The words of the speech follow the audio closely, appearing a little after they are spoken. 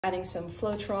Adding some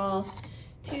Floetrol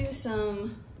to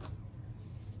some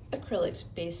acrylics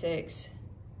basics.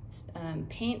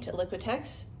 Paint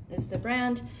Liquitex is the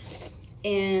brand,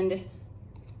 and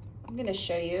I'm gonna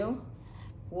show you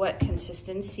what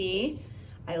consistency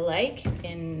I like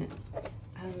in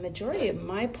a majority of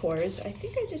my pours. I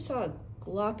think I just saw a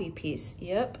gloppy piece.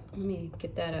 Yep, let me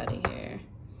get that out of here.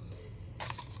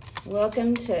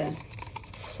 Welcome to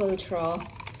Floetrol,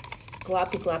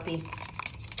 gloppy.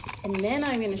 And then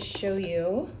I'm gonna show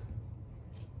you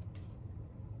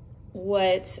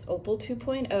what Opal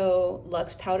 2.0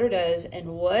 Luxe Powder does and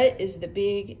what is the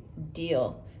big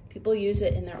deal. People use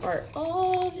it in their art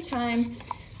all the time.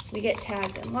 We get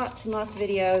tagged in lots and lots of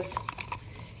videos.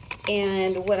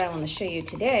 And what I want to show you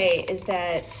today is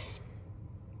that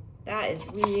is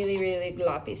really, really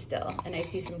gloppy still. And I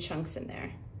see some chunks in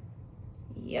there.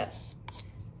 Yep.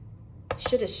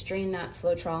 Should have strained that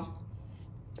Floetrol.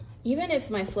 Even if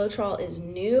my Floetrol is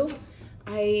new,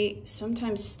 I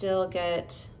sometimes still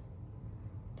get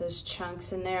those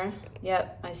chunks in there.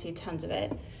 Yep, I see tons of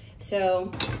it.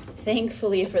 So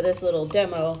thankfully for this little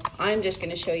demo, I'm just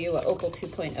gonna show you what Opal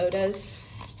 2.0 does.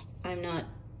 I'm not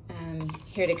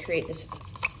here to create this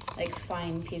like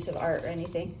fine piece of art or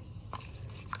anything.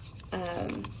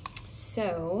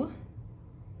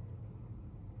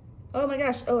 Oh my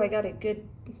gosh, oh, I got a good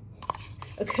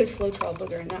Floetrol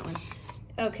booger in that one.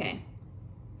 Okay,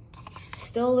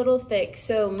 still a little thick.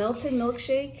 So melted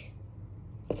milkshake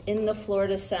in the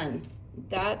Florida sun.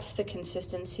 That's the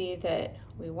consistency that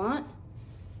we want.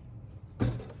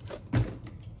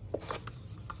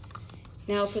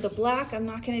 Now for the black, I'm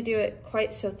not gonna do it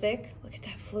quite so thick. Look at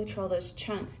that Floetrol, those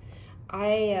chunks.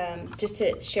 Just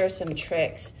to share some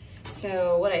tricks.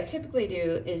 So what I typically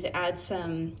do is add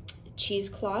some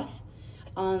cheesecloth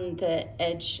on the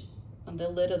edge, on the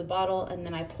lid of the bottle, and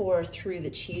then I pour through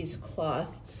the cheesecloth.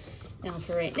 Now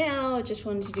for right now, I just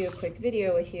wanted to do a quick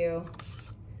video with you.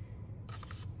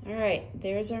 All right,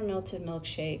 there's our melted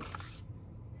milkshake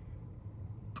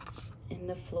in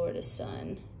the Florida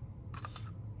sun,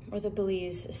 or the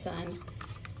Belize sun.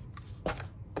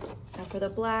 Now for the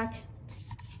black,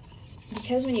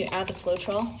 because when you add the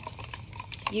Floetrol,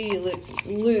 you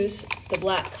lose the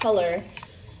black color.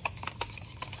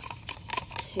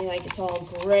 See, like it's all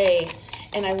gray.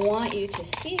 And I want you to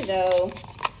see though,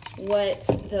 what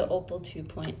the Opal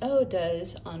 2.0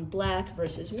 does on black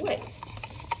versus white.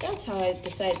 That's how I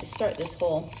decided to start this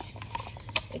whole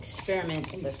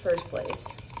experiment in the first place.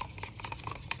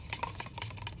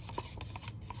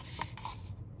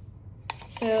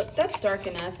 So that's dark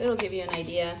enough. It'll give you an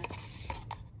idea.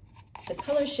 The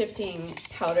color shifting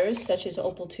powders, such as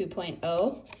Opal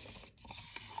 2.0,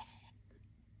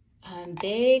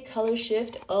 they color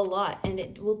shift a lot, and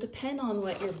it will depend on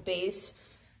what your base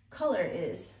color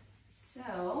is.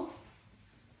 So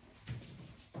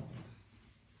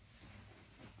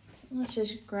let's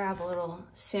just grab a little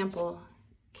sample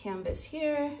canvas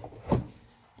here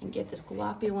and get this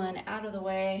gloppy one out of the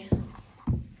way.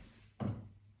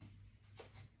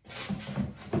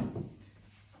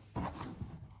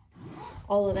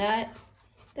 All of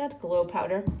that's glow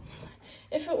powder.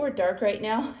 If it were dark right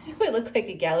now, it would look like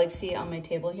a galaxy on my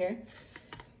table here.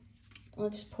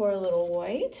 Let's pour a little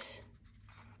white.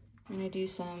 I'm gonna do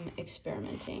some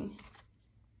experimenting.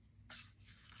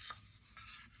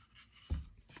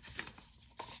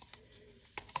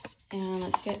 And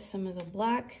let's get some of the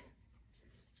black,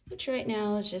 which right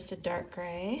now is just a dark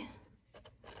gray.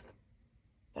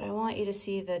 But I want you to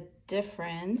see the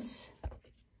difference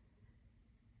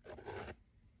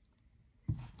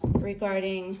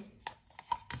regarding,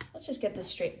 let's just get this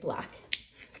straight black.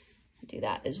 Do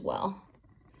that as well.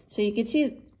 So you can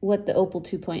see what the Opal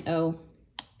 2.0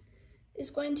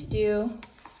 is going to do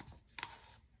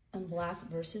on black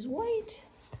versus white.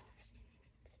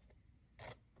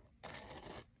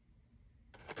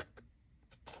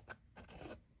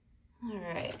 All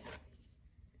right.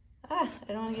 I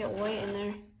don't want to get white in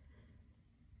there.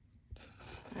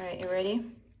 All right, you ready?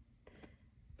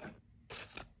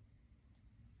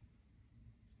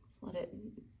 Let's let it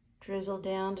drizzle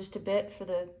down just a bit for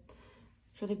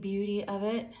the beauty of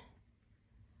it.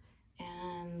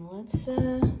 And let's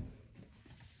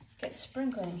get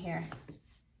sprinkling here.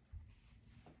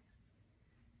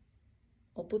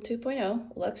 Opal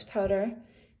 2.0 Luxe Powder,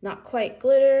 not quite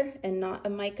glitter and not a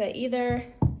mica either.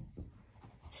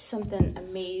 Something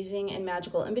amazing and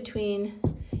magical in between.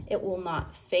 It will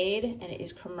not fade, and it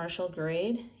is commercial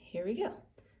grade. Here we go.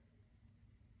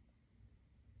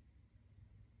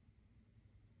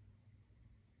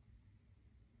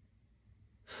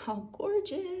 How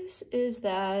gorgeous is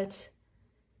that?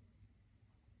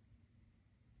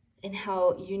 and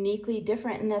how uniquely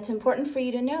different, and that's important for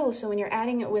you to know. So when you're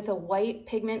adding it with a white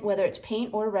pigment, whether it's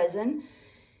paint or resin,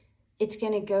 it's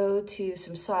gonna go to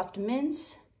some soft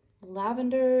mints,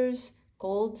 lavenders,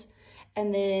 golds,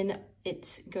 and then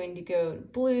it's going to go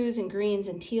blues and greens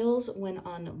and teals when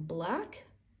on black.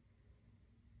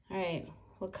 All right,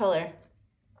 what color?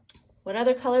 What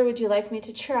other color would you like me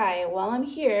to try? While I'm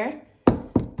here,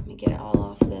 let me get it all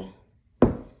off the,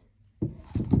 look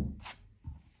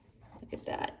at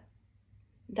that.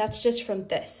 That's just from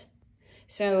this.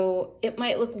 So it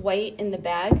might look white in the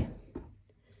bag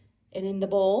and in the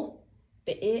bowl,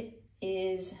 but it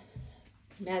is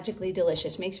magically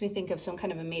delicious. Makes me think of some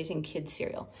kind of amazing kid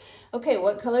cereal. Okay,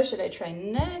 what color should I try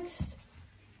next?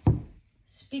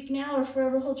 Speak now or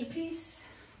forever hold your peace.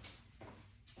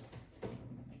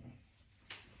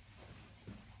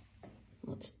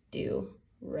 Let's do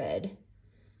red.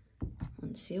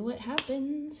 Let's see what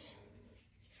happens.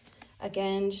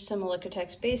 Again, just some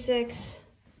Liquitex basics.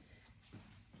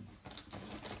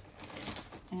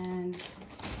 And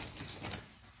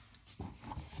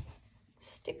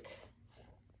stick.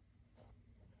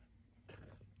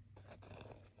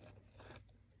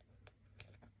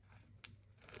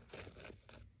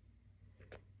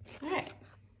 All right,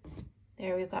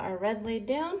 there we've got our red laid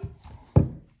down.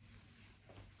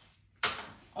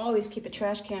 Always keep a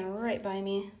trash can right by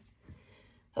me.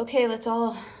 Okay, let's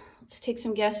take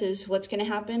some guesses. What's gonna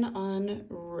happen on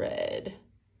red?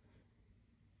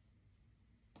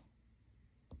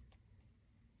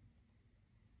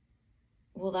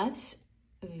 Well, that's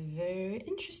very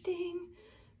interesting.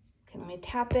 Okay, let me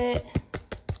tap it.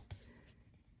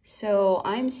 So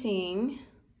I'm seeing,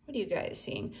 what are you guys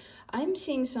seeing? I'm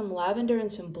seeing some lavender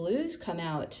and some blues come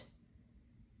out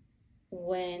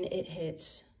when it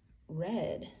hits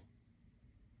red.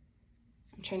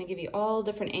 I'm trying to give you all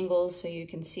different angles so you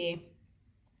can see.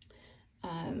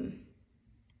 I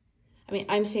mean,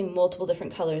 I'm seeing multiple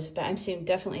different colors, but I'm seeing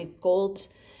definitely golds,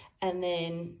 and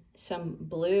then some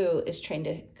blue is trying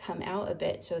to come out a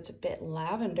bit, so it's a bit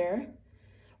lavender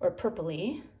or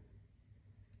purpley.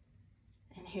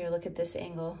 And here, look at this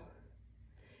angle.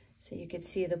 So you could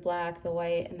see the black, the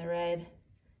white, and the red.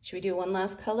 Should we do one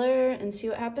last color and see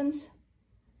what happens?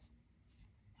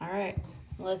 All right,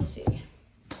 let's see.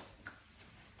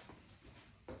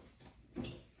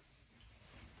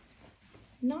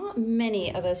 Not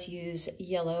many of us use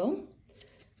yellow.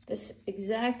 This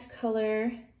exact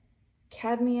color,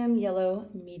 cadmium yellow,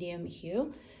 medium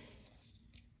hue.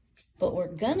 But we're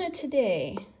gonna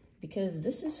today, because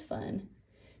this is fun,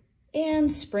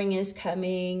 and spring is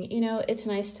coming. You know, it's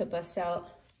nice to bust out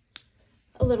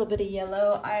a little bit of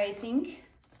yellow, I think.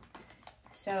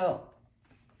 So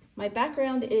my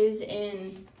background is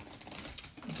in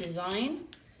design,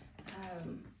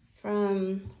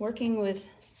 from working with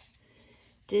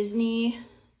Disney.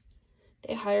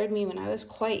 They hired me when I was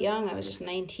quite young. I was just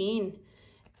 19,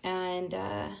 and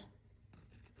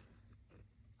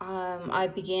I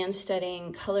began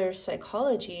studying color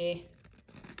psychology.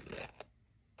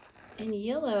 And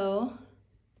yellow,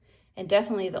 and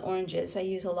definitely the oranges. I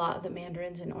use a lot of the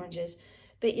mandarins and oranges,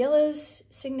 but yellows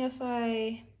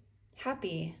signify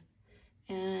happy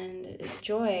and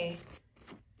joy.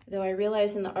 Though I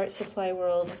realize in the art supply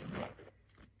world,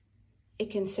 it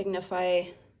can signify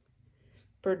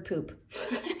bird poop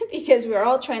because we're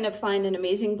all trying to find an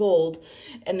amazing gold.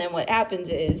 And then what happens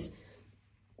is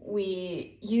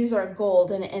we use our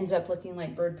gold and it ends up looking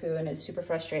like bird poo, and it's super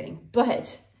frustrating.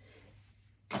 But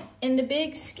in the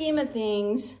big scheme of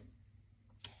things,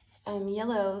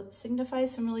 yellow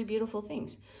signifies some really beautiful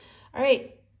things. All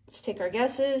right, let's take our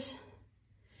guesses.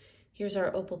 Here's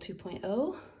our Opal 2.0.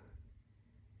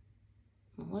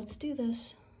 Well, let's do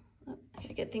this. Oh, I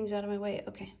gotta get things out of my way,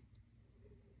 okay.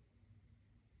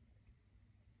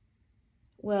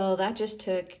 Well, that just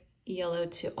took yellow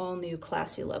to all new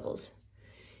classy levels.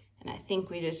 And I think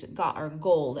we just got our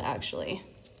gold, actually,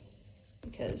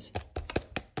 because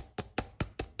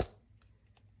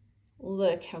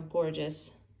look how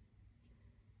gorgeous.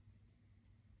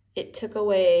 It took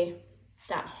away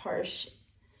that harsh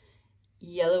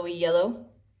yellowy yellow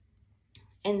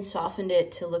and softened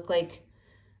it to look like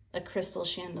a crystal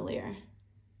chandelier,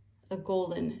 a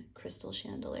golden crystal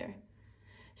chandelier.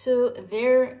 So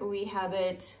there we have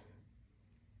it.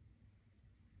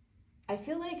 I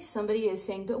feel like somebody is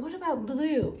saying, but what about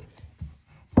blue?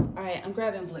 All right, I'm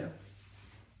grabbing blue.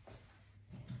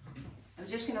 I was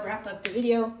just gonna wrap up the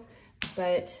video,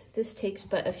 but this takes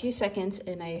but a few seconds,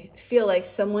 and I feel like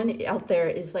someone out there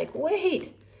is like,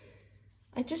 wait,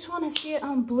 I just wanna see it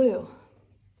on blue.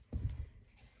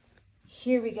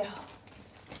 Here we go.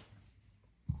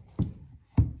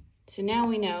 So now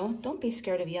we know, don't be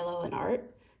scared of yellow in art,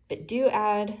 but do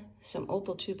add some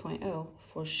Opal 2.0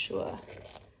 for sure. All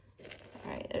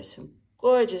right, there's some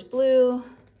gorgeous blue.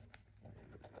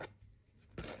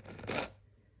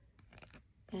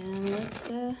 And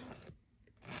let's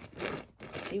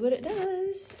see what it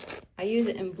does. I use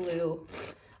it in blue.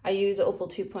 I use Opal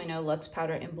 2.0 Luxe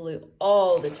Powder in blue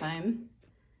all the time.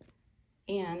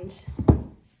 And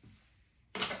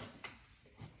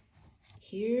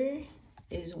here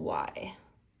is why.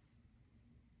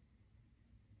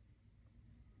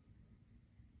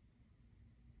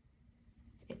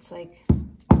 It's like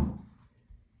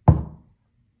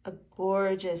a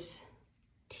gorgeous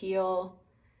teal.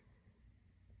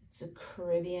 It's a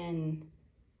Caribbean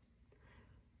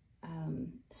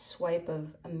swipe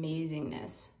of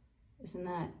amazingness. Isn't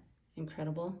that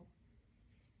incredible?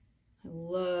 I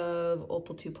love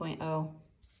Opal 2.0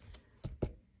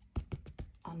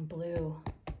 on blue.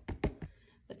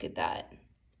 Look at that.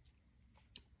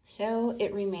 So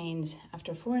it remains,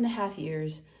 after 4.5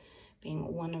 years,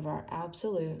 being one of our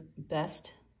absolute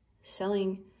best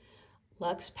selling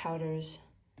Luxe powders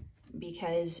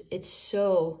because it's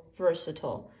so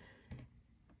versatile.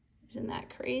 Isn't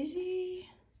that crazy?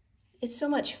 It's so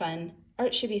much fun.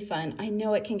 Art should be fun. I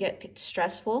know it can get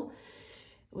stressful.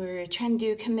 We're trying to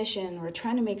do a commission. We're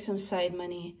trying to make some side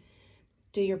money.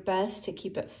 Do your best to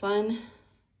keep it fun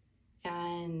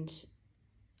and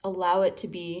allow it to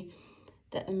be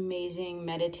the amazing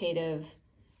meditative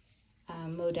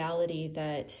modality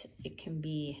that it can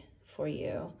be for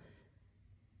you.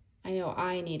 I know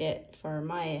I need it for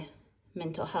my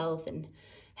mental health and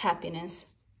happiness.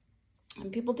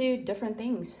 And people do different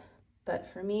things,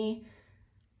 but for me,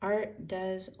 art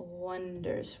does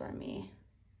wonders for me.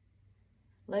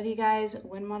 Love you guys.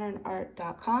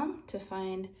 winmodernart.com to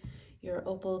find your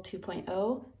Opal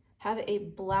 2.0. Have a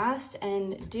blast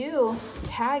and do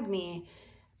tag me.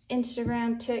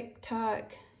 Instagram,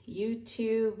 TikTok,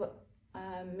 YouTube.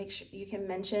 Make sure you can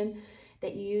mention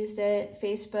that you used it,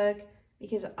 Facebook,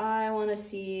 because I want to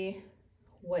see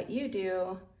what you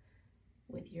do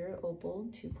with your Opal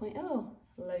 2.0.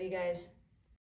 Love you guys.